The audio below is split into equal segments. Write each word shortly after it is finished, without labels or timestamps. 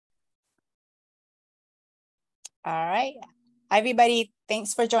All right. Hi, everybody.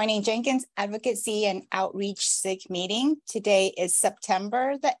 Thanks for joining Jenkins Advocacy and Outreach SIG meeting. Today is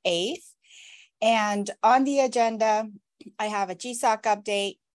September the 8th. And on the agenda, I have a GSOC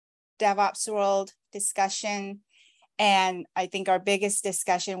update, DevOps World discussion, and I think our biggest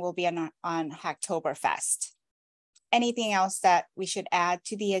discussion will be on Hacktoberfest. Anything else that we should add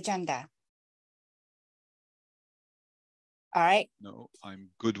to the agenda? All right. No, I'm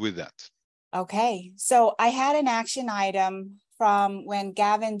good with that. Okay, so I had an action item from when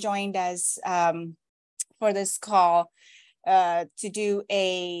Gavin joined us for this call to do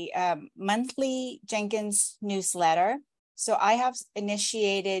a monthly Jenkins newsletter. So I have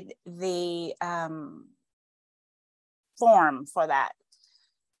initiated the form for that.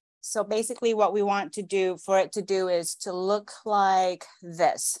 So basically what we want to do for it to do is to look like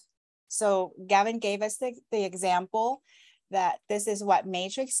this. So Gavin gave us the example that this is what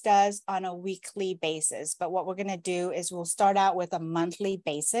Matrix does on a weekly basis. But what we're going to do is we'll start out with a monthly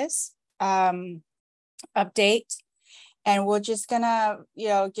basis update. And we're just going to,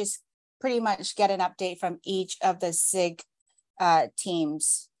 just pretty much get an update from each of the SIG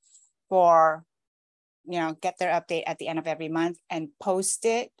teams for, get their update at the end of every month and post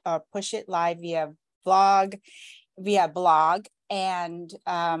it or push it live via blog and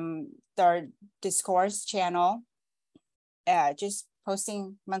their discourse channel. Just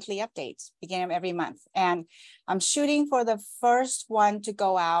posting monthly updates beginning of every month. And I'm shooting for the first one to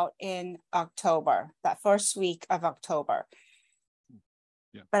go out in October, that first week of October.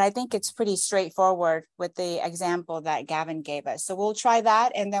 Yeah. But I think it's pretty straightforward with the example that Gavin gave us. So we'll try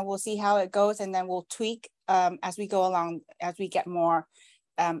that and then we'll see how it goes. And then we'll tweak as we go along, as we get more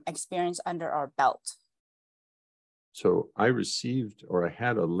experience under our belt. So I received, or I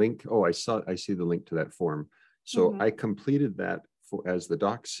had a link. Oh, I see the link to that form. So I completed that as the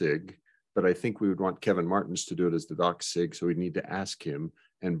doc SIG, but I think we would want Kevin Martins to do it as the doc SIG. So we need to ask him.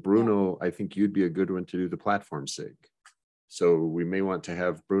 And Bruno, I think you'd be a good one to do the platform SIG. So we may want to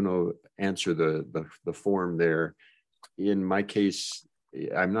have Bruno answer the form there. In my case,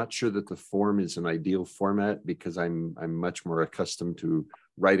 I'm not sure that the form is an ideal format because I'm much more accustomed to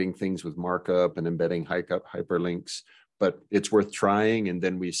writing things with markup and embedding hyperlinks, but it's worth trying. And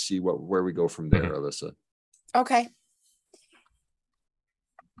then we see where we go from there, Alyssa. Okay.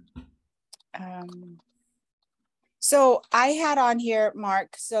 So I had on here,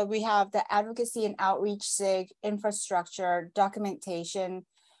 Mark, so we have the Advocacy and Outreach SIG, infrastructure, documentation,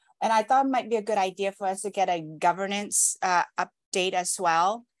 and I thought it might be a good idea for us to get a governance update as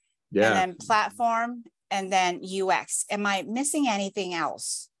well. Yeah. And then platform, and then UX. Am I missing anything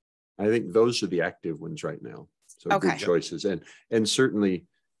else? I think those are the active ones right now. So okay. Good choices. And certainly,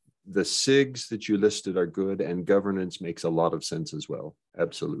 the SIGs that you listed are good, and governance makes a lot of sense as well.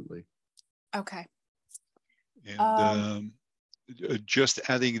 Absolutely. Okay. And just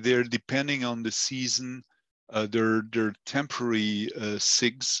adding there, depending on the season, there are temporary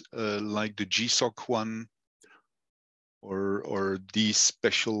SIGs like the GSOC one, or these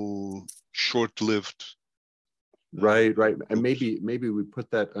special short-lived. Right. And maybe we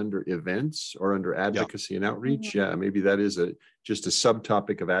put that under events or under advocacy and outreach. Mm-hmm. Yeah, maybe that is just a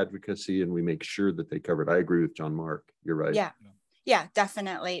subtopic of advocacy, and we make sure that they cover it. I agree with John Mark. You're right. Yeah,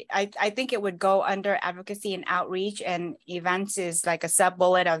 definitely. I think it would go under advocacy and outreach, and events is like a sub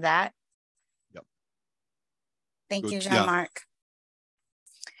bullet of that. Yep. Thank you, John Mark.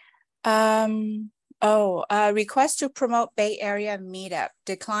 Request to promote Bay Area meetup,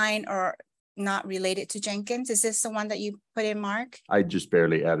 decline or not related to Jenkins. Is this the one that you put in, Mark? I just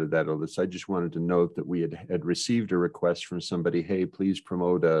barely added that, Alyssa. I just wanted to note that we had received a request from somebody, hey, please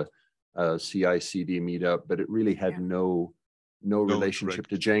promote a CI/CD meetup, but it really had no relationship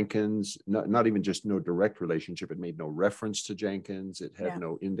to Jenkins, not even just no direct relationship. It made no reference to Jenkins. It had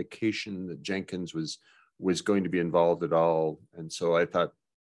no indication that Jenkins was going to be involved at all. And so I thought,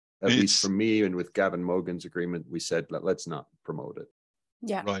 at least for me and with Gavin Mogan's agreement, we said, let's not promote it.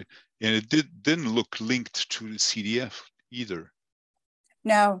 Yeah. Right. And it didn't look linked to the CDF either.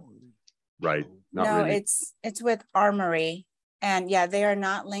 No. Right. Not really. It's with Armory. And yeah, they are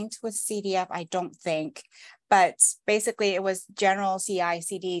not linked with CDF, I don't think. But basically it was general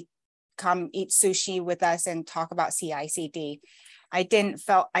CI/CD, come eat sushi with us and talk about CI/CD. I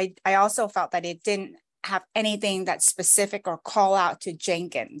also felt that it didn't have anything that's specific or call out to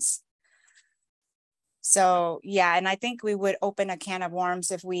Jenkins. So yeah, and I think we would open a can of worms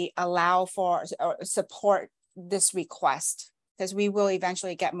if we allow for or support this request, because we will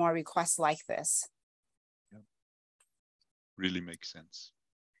eventually get more requests like this. Yep. Really makes sense.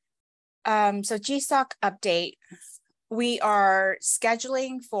 So GSOC update, we are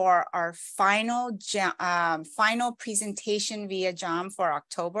scheduling for our final presentation via JOM for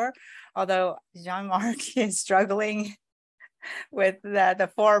October, although Jean-Marc is struggling with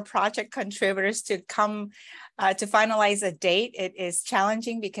the 4 project contributors to come to finalize a date. It is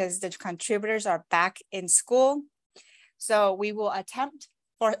challenging because the contributors are back in school. So we will attempt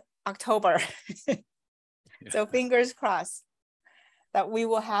for October. So fingers crossed that we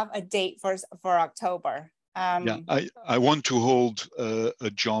will have a date for October. I want to hold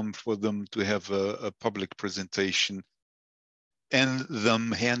a JOM for them to have a public presentation and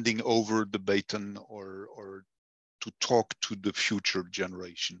them handing over the baton or to talk to the future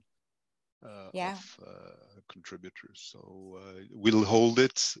generation of contributors. So we'll hold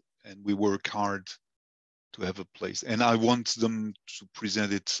it and we work hard to have a place. And I want them to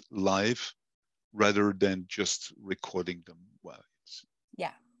present it live rather than just recording them. Well,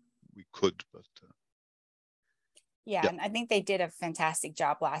 we could, but and I think they did a fantastic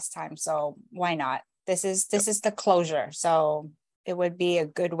job last time. So why not? This is the closure. So it would be a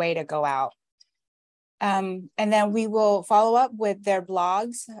good way to go out. And then we will follow up with their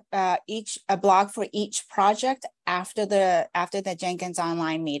blogs, a blog for each project after the Jenkins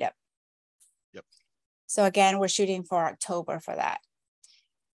online meetup. So again, we're shooting for October for that.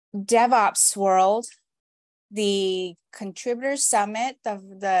 DevOps World, the contributor summit,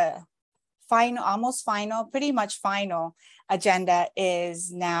 the pretty much final agenda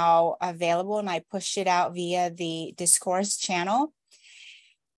is now available, and I pushed it out via the Discourse channel.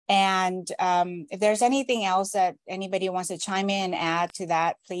 And if there's anything else that anybody wants to chime in and add to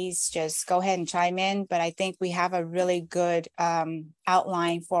that, please just go ahead and chime in. But I think we have a really good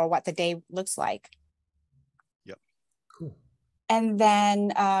outline for what the day looks like. Cool. And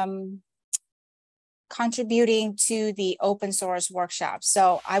then contributing to the open source workshop.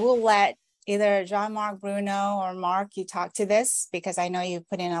 So I will let either Jean-Marc, Bruno, or Mark, you talk to this because I know you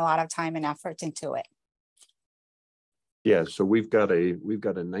put in a lot of time and effort into it. Yeah, so we've got a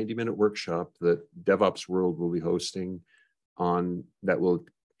 90-minute workshop that DevOps World will be hosting on that will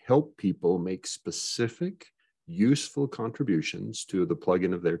help people make specific, useful contributions to the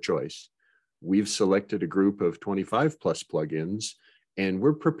plugin of their choice. We've selected a group of 25 plus plugins, and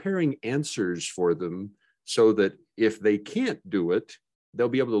we're preparing answers for them so that if they can't do it, they'll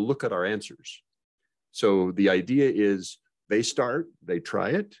be able to look at our answers. So the idea is they start, they try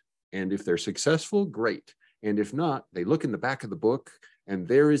it, and if they're successful, great. And if not, they look in the back of the book and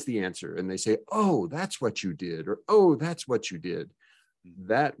there is the answer. And they say, oh, that's what you did, or oh, that's what you did.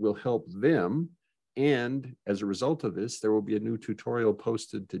 That will help them. And as a result of this, there will be a new tutorial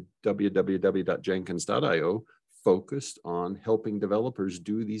posted to www.jenkins.io focused on helping developers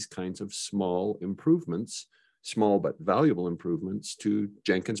do these kinds of small improvements, small but valuable improvements to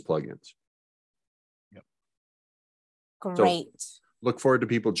Jenkins plugins. Yep. Great. So look forward to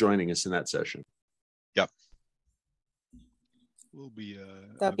people joining us in that session. Yep. We'll be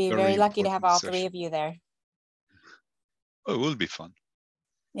they'll be very lucky to have all three of you there. Oh, it will be fun.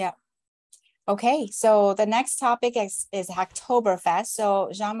 Yeah. Okay, so the next topic is Hacktoberfest. So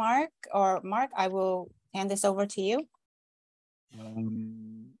Jean-Marc or Mark, I will hand this over to you.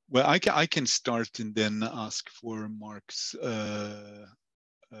 Well, I can start and then ask for Mark's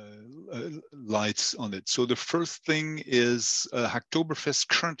lights on it. So the first thing is Hacktoberfest.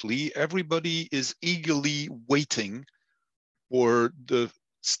 Currently, everybody is eagerly waiting for the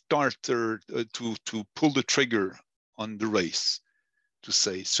starter to pull the trigger on the race, to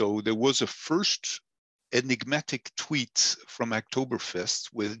say. So there was a first enigmatic tweet from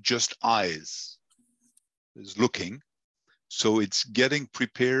Hacktoberfest with just eyes is looking. So it's getting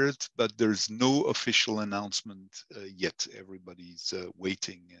prepared, but there's no official announcement yet. Everybody's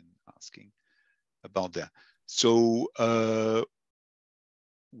waiting and asking about that. So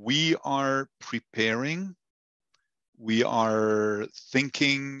we are preparing. We are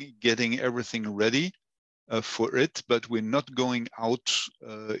thinking, getting everything ready for it, but we're not going out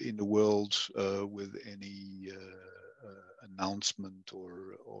in the world with any announcement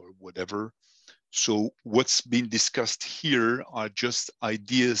or whatever. So what's been discussed here are just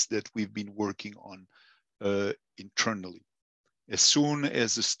ideas that we've been working on internally. As soon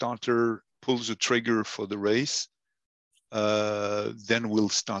as the starter pulls the trigger for the race, then we'll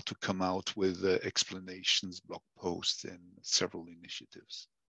start to come out with explanations, blog posts, and several initiatives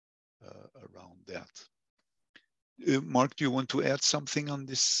around that. Mark, do you want to add something on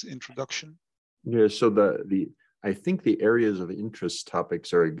this introduction? Yeah, so I think the areas of interest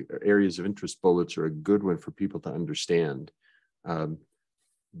topics or areas of interest bullets are a good one for people to understand.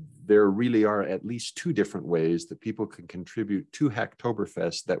 There really are at least two different ways that people can contribute to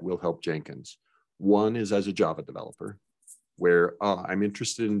Hacktoberfest that will help Jenkins. One is as a Java developer, where I'm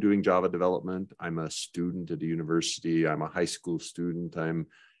interested in doing Java development. I'm a student at a university. I'm a high school student. I'm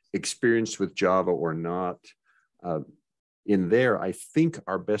experienced with Java or not. In there, I think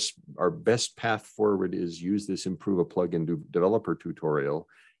our best path forward is use this Improve a Plugin Developer tutorial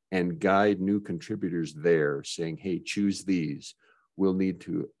and guide new contributors there, saying, hey, choose these. We'll need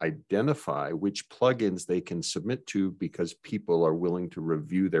to identify which plugins they can submit to because people are willing to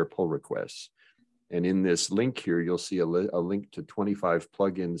review their pull requests. And in this link here, you'll see a link to 25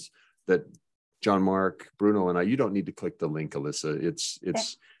 plugins that John Mark, Bruno, and I, you don't need to click the link, Alyssa.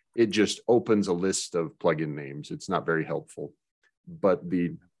 It just opens a list of plugin names. It's not very helpful. But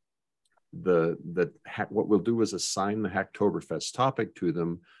what we'll do is assign the Hacktoberfest topic to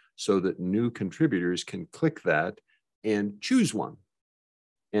them so that new contributors can click that and choose one.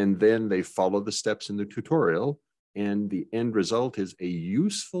 And then they follow the steps in the tutorial, and the end result is a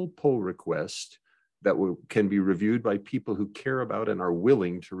useful pull request that can be reviewed by people who care about and are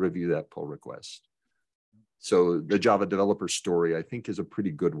willing to review that pull request. So the Java developer story, I think, is a pretty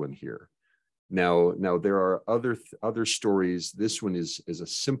good one here. Now there are other stories. This one is a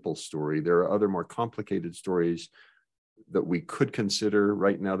simple story. There are other more complicated stories that we could consider.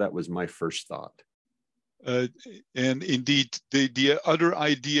 Right now, that was my first thought. And indeed, the other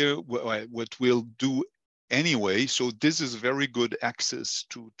idea, what we'll do anyway, so this is very good access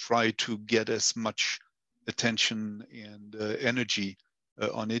to try to get as much attention and energy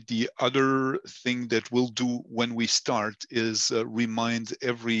on it. The other thing that we'll do when we start is remind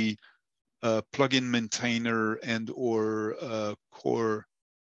every plugin maintainer and or core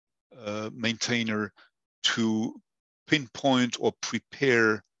maintainer to pinpoint or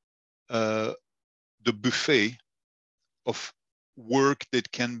prepare the buffet of work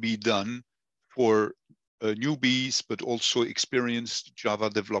that can be done for newbies, but also experienced Java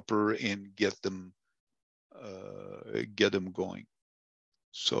developer, and get them going.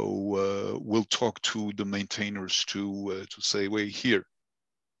 So we'll talk to the maintainers to say, wait, here,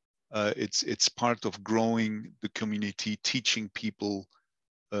 it's part of growing the community, teaching people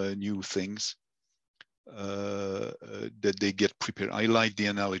new things, that they get prepared. I like the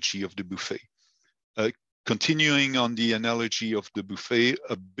analogy of the buffet. Continuing on the analogy of the buffet,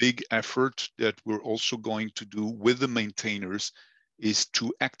 a big effort that we're also going to do with the maintainers is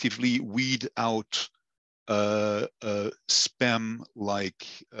to actively weed out spam like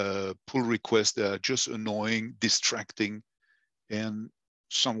pull requests that are just annoying, distracting, and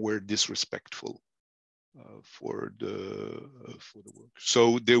somewhere disrespectful for the work.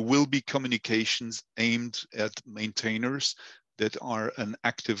 So there will be communications aimed at maintainers that are an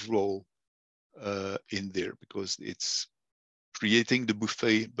active role in there, because it's creating the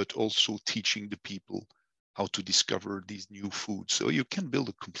buffet, but also teaching the people how to discover these new foods. So you can build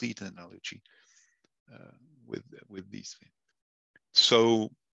a complete analogy with these things.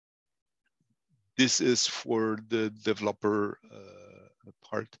 So this is for the developer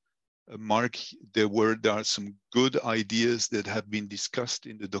part. Mark, there are some good ideas that have been discussed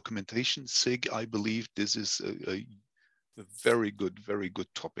in the documentation. SIG, I believe this is a very good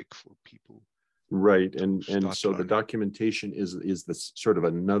topic for people. Right, and so the documentation is the sort of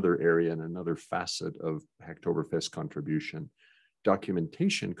another area and another facet of Hacktoberfest contribution.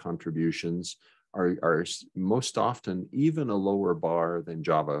 Documentation contributions are most often even a lower bar than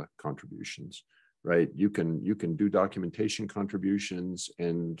Java contributions, right? You can do documentation contributions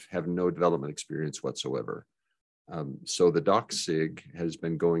and have no development experience whatsoever. So the Doc SIG has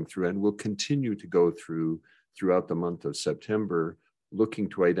been going through and will continue to go throughout the month of September, looking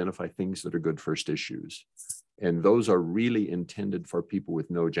to identify things that are good first issues. And those are really intended for people with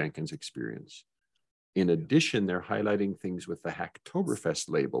no Jenkins experience. In addition, they're highlighting things with the Hacktoberfest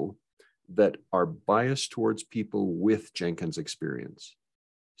label that are biased towards people with Jenkins experience.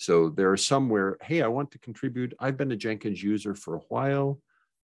 So there are some where, hey, I want to contribute. I've been a Jenkins user for a while.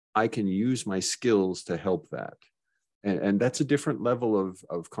 I can use my skills to help that. And that's a different level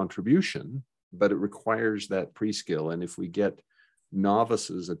of contribution, but it requires that pre-skill. And if we get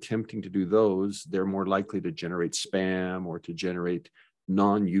novices attempting to do those, they're more likely to generate spam or to generate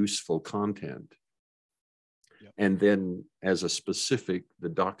non-useful content. Yep. And then as a specific, the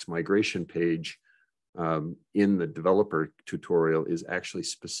docs migration page in the developer tutorial is actually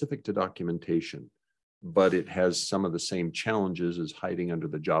specific to documentation, but it has some of the same challenges as hiding under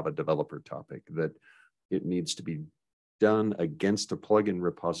the Java developer topic, that it needs to be done against a plugin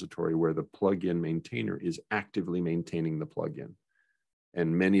repository where the plugin maintainer is actively maintaining the plugin.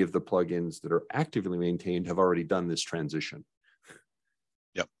 And many of the plugins that are actively maintained have already done this transition.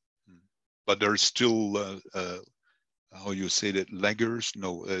 Yep. But there's still, how you say that, laggers?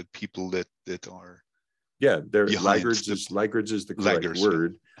 No, people that that are laggards is the correct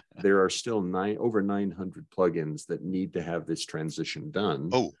word. Yeah. There are still over 900 plugins that need to have this transition done.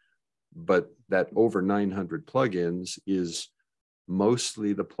 Oh, but that over 900 plugins is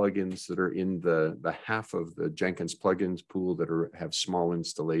mostly the plugins that are in the half of the Jenkins plugins pool that have small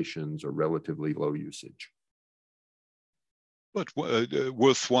installations or relatively low usage. But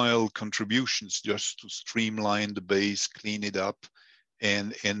worthwhile contributions just to streamline the base, clean it up,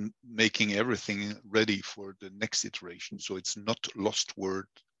 and making everything ready for the next iteration. So it's not lost work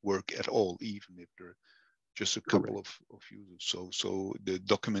at all, even if there are just a couple of users. So the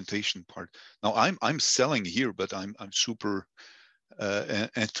documentation part. Now I'm selling here, but I'm super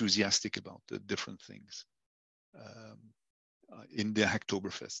enthusiastic about the different things in the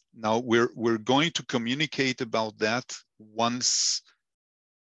Hacktoberfest. Now we're going to communicate about that once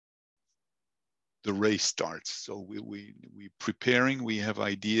the race starts. So we preparing, we have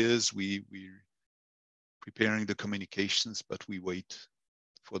ideas, we're preparing the communications, but we wait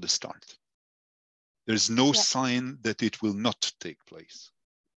for the start. There's no sign that it will not take place.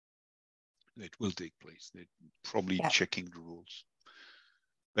 It will take place. They're probably checking the rules.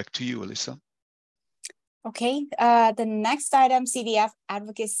 Back to you, Alyssa. Okay, the next item, CDF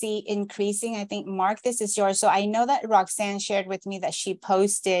advocacy increasing. I think, Mark, this is yours. So I know that Roxanne shared with me that she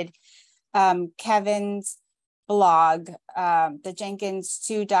posted Kevin's blog, the Jenkins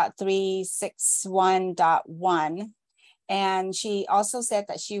 2.361.1. And she also said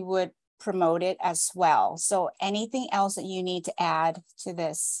that she would promote it as well. So anything else that you need to add to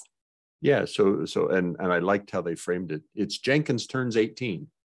this? Yeah, and I liked how they framed it. It's Jenkins turns 18.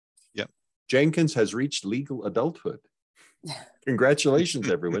 Yeah. Jenkins has reached legal adulthood. Congratulations,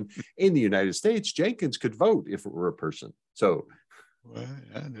 everyone. In the United States, Jenkins could vote if it were a person. So well,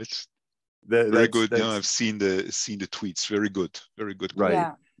 yeah, that's very good. Yeah, I've seen the tweets. Very good. Very good. Right.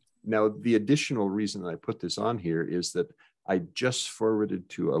 Yeah. Now, the additional reason I put this on here is that I just forwarded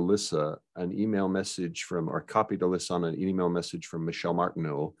to Alyssa an email message copied Alyssa on an email message from Michelle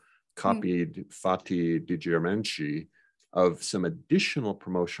Martineau, copied Fatih Digermenci, of some additional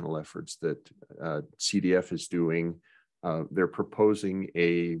promotional efforts that CDF is doing. They're proposing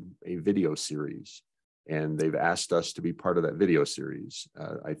a video series, and they've asked us to be part of that video series.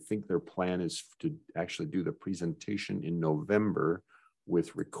 I think their plan is to actually do the presentation in November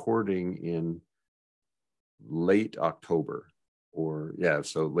with recording in late October,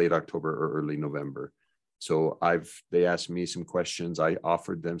 so late October or early November. So they asked me some questions. I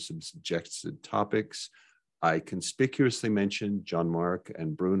offered them some suggested topics. I conspicuously mentioned John Mark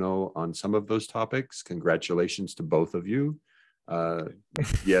and Bruno on some of those topics. Congratulations to both of you.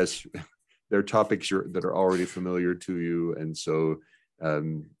 Yes, they're topics that are already familiar to you. And so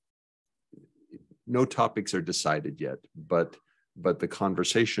no topics are decided yet, but the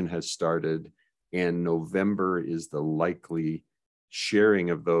conversation has started, and November is the likely sharing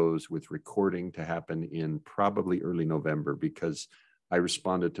of those, with recording to happen in probably early November, because I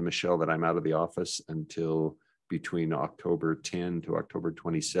responded to Michelle that I'm out of the office until between October 10 to October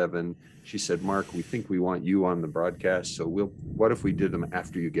 27. She said, Mark, we think we want you on the broadcast. So what if we did them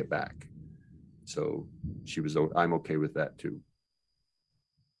after you get back? So I'm okay with that too.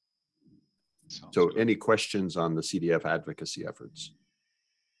 So any questions on the CDF advocacy efforts?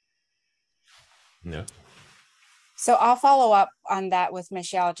 No. So I'll follow up on that with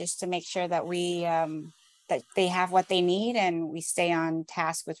Michelle, just to make sure that that they have what they need and we stay on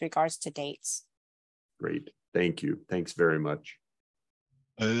task with regards to dates. Great. Thank you. Thanks very much.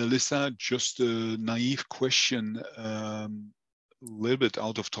 Alyssa, just a naive question, a little bit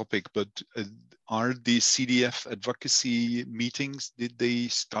out of topic, but are the CDF advocacy meetings, did they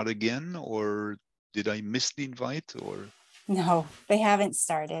start again, or did I miss the invite? Or no, they haven't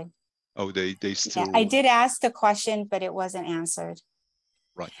started. Oh, they still. Yeah, I did ask the question, but it wasn't answered.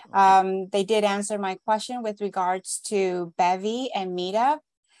 Right. Okay. They did answer my question with regards to Bevy and Meetup.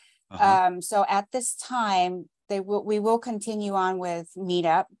 So at this time, we will continue on with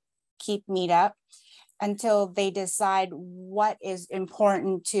Meetup, keep Meetup, until they decide what is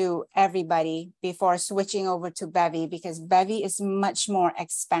important to everybody before switching over to Bevy, because Bevy is much more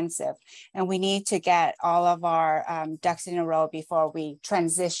expensive, and we need to get all of our ducks in a row before we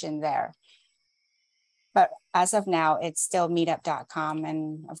transition there. But as of now, it's still meetup.com.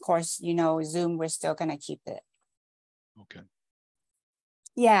 And of course, Zoom, we're still going to keep it. Okay.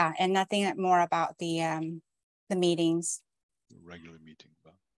 Yeah. And nothing more about the meetings. The regular meeting.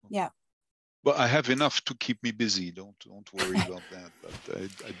 But, okay. Yeah. But I have enough to keep me busy. Don't worry about that. But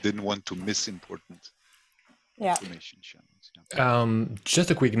I didn't want to miss important information channels. Yeah. Just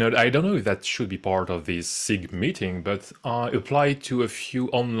a quick note. I don't know if that should be part of this SIG meeting, but I applied to a few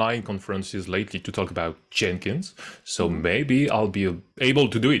online conferences lately to talk about Jenkins. So maybe I'll be able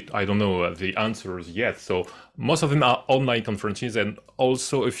to do it. I don't know the answers yet. So most of them are online conferences, and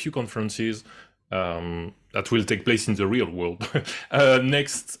also a few conferences that will take place in the real world early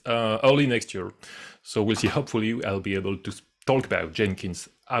next year. So we'll see. Hopefully, I'll be able to talk about Jenkins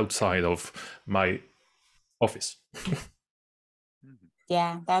outside of my office.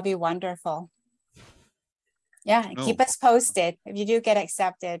 Yeah, that'd be wonderful. Yeah, keep us posted. If you do get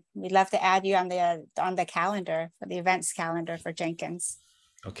accepted, we'd love to add you on the calendar, for the events calendar for Jenkins.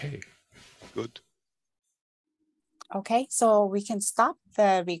 Okay. Good. Okay, so we can stop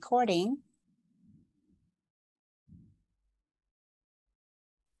the recording.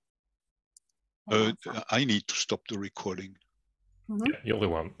 I need to stop the recording. Yeah, you're the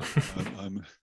one. I'm